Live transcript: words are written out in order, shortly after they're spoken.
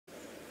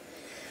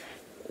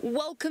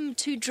Welcome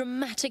to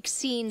dramatic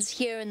scenes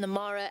here in the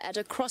Mara at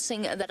a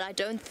crossing that I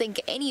don't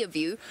think any of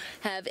you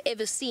have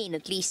ever seen,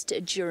 at least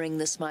during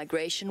this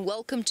migration.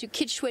 Welcome to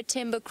Chitwa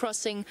Timber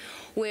Crossing,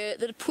 where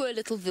the poor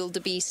little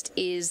wildebeest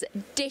is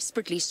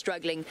desperately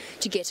struggling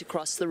to get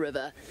across the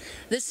river.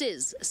 This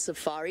is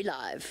Safari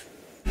Live.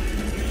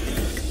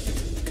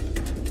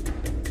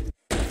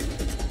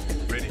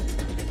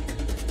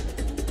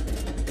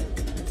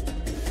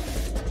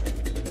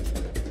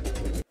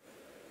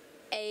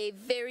 A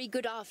very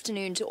good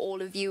afternoon to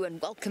all of you, and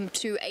welcome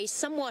to a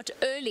somewhat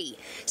early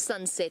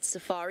sunset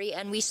safari.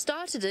 And we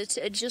started it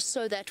just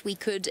so that we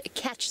could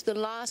catch the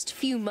last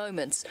few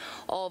moments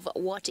of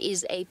what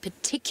is a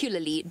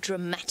particularly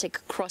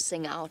dramatic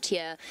crossing out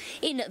here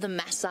in the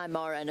Masai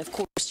Mara. And of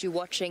course you're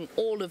watching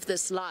all of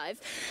this live,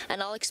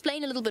 and I'll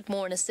explain a little bit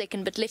more in a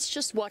second, but let's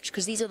just watch,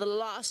 because these are the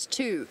last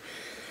two,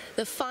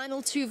 the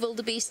final two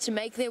wildebeest to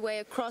make their way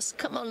across.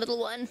 Come on, little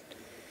one.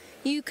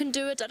 You can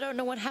do it. I don't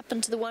know what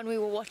happened to the one we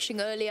were watching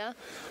earlier.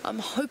 I'm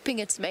hoping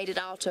it's made it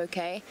out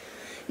okay.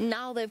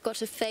 Now they've got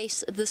to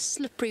face the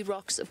slippery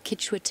rocks of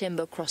Chitwa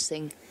Timber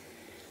Crossing.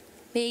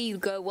 There you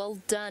go, well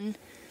done.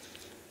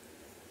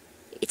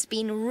 It's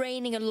been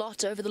raining a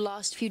lot over the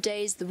last few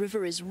days. The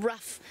river is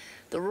rough,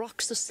 the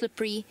rocks are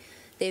slippery.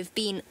 There have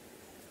been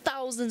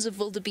thousands of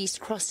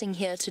wildebeest crossing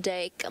here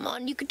today. Come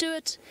on, you can do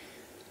it.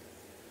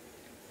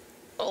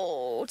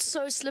 Oh, it's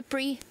so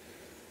slippery.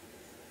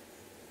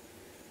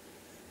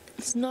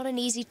 It's not an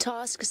easy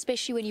task,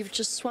 especially when you've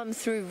just swum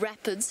through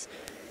rapids.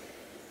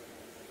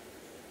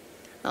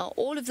 Now,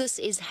 all of this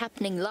is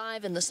happening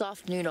live, and this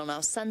afternoon on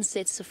our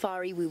sunset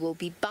safari we will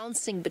be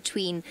bouncing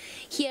between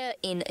here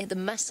in the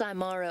Masai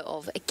Mara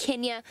of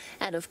Kenya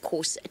and of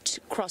course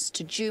across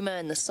to Djuma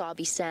and the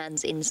Sabi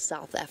Sands in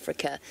South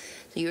Africa.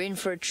 So you're in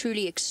for a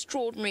truly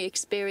extraordinary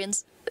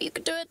experience, but you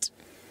can do it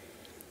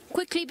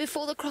quickly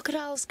before the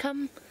crocodiles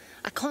come.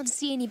 I can't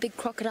see any big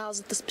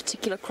crocodiles at this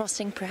particular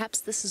crossing.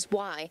 Perhaps this is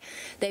why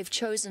they've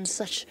chosen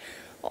such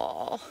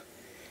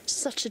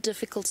a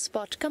difficult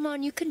spot. Come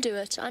on, you can do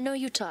it. I know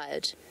you're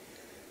tired.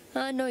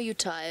 I know you're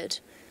tired.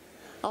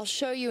 I'll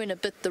show you in a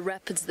bit the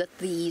rapids that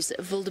these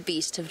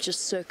wildebeest have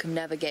just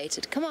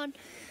circumnavigated. Come on,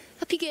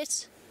 up you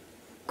get.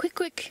 Quick,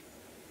 quick.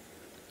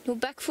 Your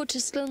back foot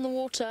is still in the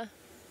water.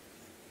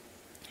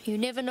 You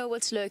never know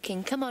what's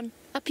lurking. Come on,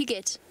 up you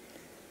get.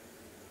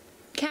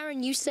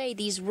 Karen, you say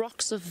these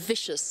rocks are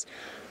vicious.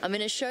 I'm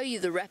going to show you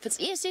the rapids.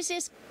 Yes, yes,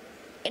 yes.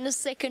 In a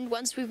second,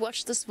 once we've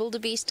watched this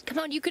wildebeest. Come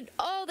on, you could...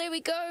 Oh, there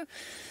we go.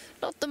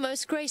 Not the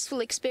most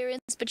graceful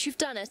experience, but you've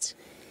done it.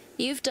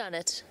 You've done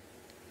it.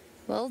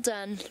 Well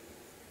done.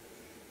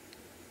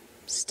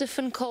 Stiff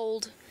and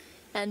cold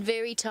and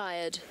very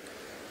tired.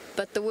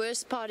 But the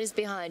worst part is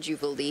behind you,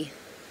 Wildy.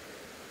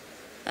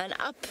 And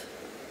up,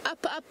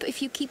 up, up,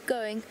 if you keep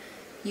going,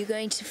 you're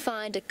going to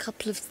find a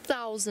couple of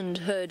thousand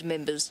herd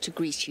members to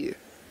greet you.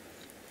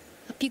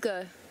 Up you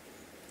go.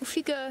 Off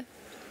you go.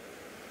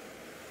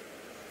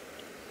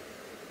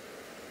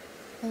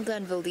 Well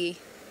done, Wildy.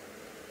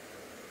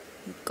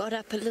 You got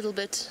up a little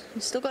bit.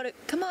 You still got it.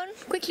 Come on,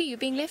 quickly, you're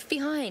being left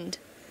behind.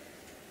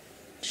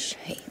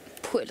 Shame,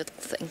 poor little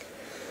thing.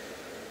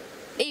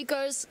 There he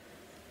goes.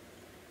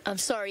 I'm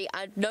sorry,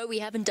 I know we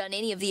haven't done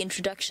any of the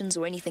introductions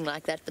or anything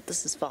like that, but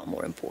this is far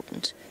more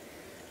important.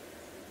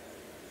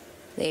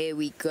 There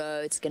we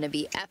go, it's going to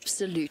be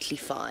absolutely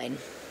fine.